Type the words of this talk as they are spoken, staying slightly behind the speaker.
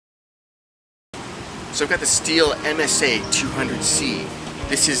So I've got the Stihl MSA 200C.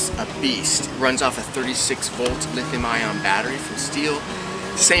 This is a beast. It runs off a 36 volt lithium ion battery from Stihl.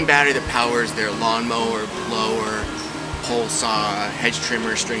 It's the same battery that powers their lawnmower, blower, pole saw, hedge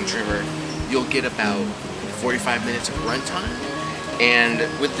trimmer, string trimmer. You'll get about 45 minutes of runtime. And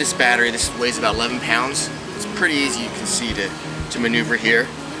with this battery, this weighs about 11 pounds. It's pretty easy, you can see, to maneuver here.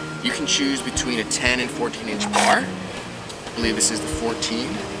 You can choose between a 10 and 14 inch bar. I believe this is the 14.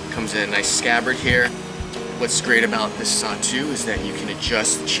 Comes in a nice scabbard here. What's great about this saw too is that you can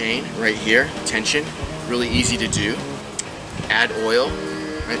adjust the chain right here, tension, really easy to do. Add oil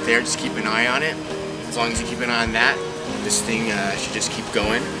right there, just keep an eye on it. As long as you keep an eye on that, this thing should just keep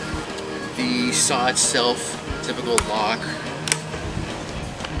going. The saw itself, typical lock,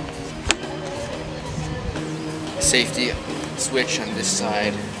 safety switch on this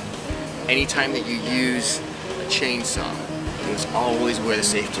side. Anytime that you use a chainsaw, you must always wear the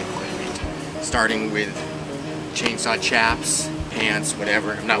safety equipment. Starting with chainsaw chaps, pants,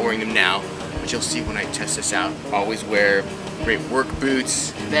 whatever. I'm not wearing them now, but you'll see when I test this out. Always wear great work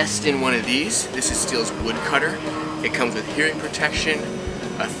boots. Invest in one of these. This is Stihl's wood cutter. It comes with hearing protection,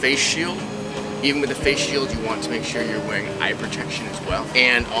 a face shield. Even with the face shield, you want to make sure you're wearing eye protection as well.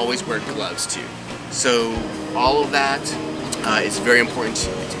 And always wear gloves too. So all of that is very important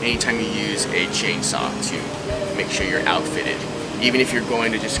anytime you use a chainsaw to make sure you're outfitted. Even if you're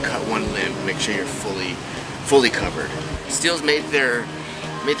going to just cut one limb, make sure you're fully covered. Stihl's made their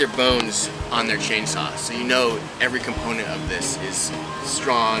bones on their chainsaw, so you know every component of this is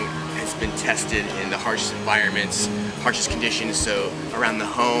strong, has been tested in the harshest environments, harshest conditions, so around the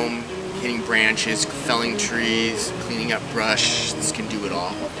home, hitting branches, felling trees, cleaning up brush, this can do it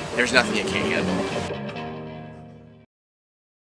all. There's nothing it can't handle.